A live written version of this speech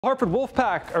Hartford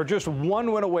Wolfpack are just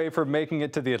one win away from making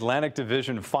it to the Atlantic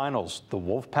Division Finals. The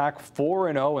Wolfpack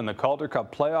 4-0 in the Calder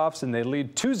Cup Playoffs, and they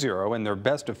lead 2-0 in their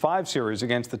best-of-5 series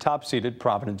against the top-seeded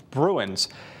Providence Bruins.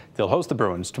 They'll host the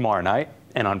Bruins tomorrow night,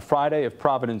 and on Friday if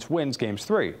Providence wins Game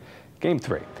 3.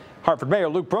 Hartford Mayor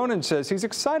Bronin says he's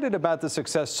excited about the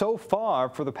success so far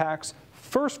for the Pack's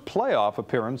first playoff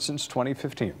appearance since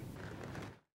 2015.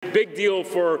 Big deal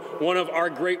for one of our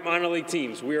great minor league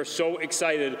teams. We are so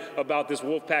excited about this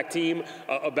Wolfpack team,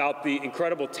 about the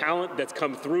incredible talent that's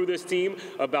come through this team,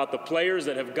 about the players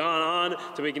that have gone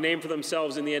on to make a name for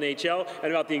themselves in the NHL,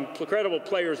 and about the incredible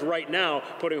players right now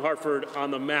putting Hartford on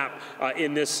the map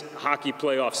in this hockey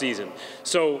playoff season.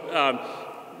 So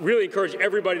really encourage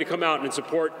everybody to come out and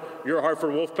support your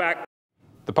Hartford Wolfpack.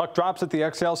 The puck drops at the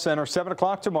XL Center 7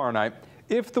 o'clock tomorrow night.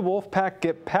 If the Wolfpack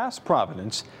get past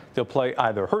Providence, they'll play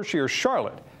either Hershey or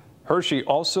Charlotte. Hershey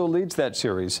also leads that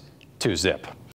series 2-0.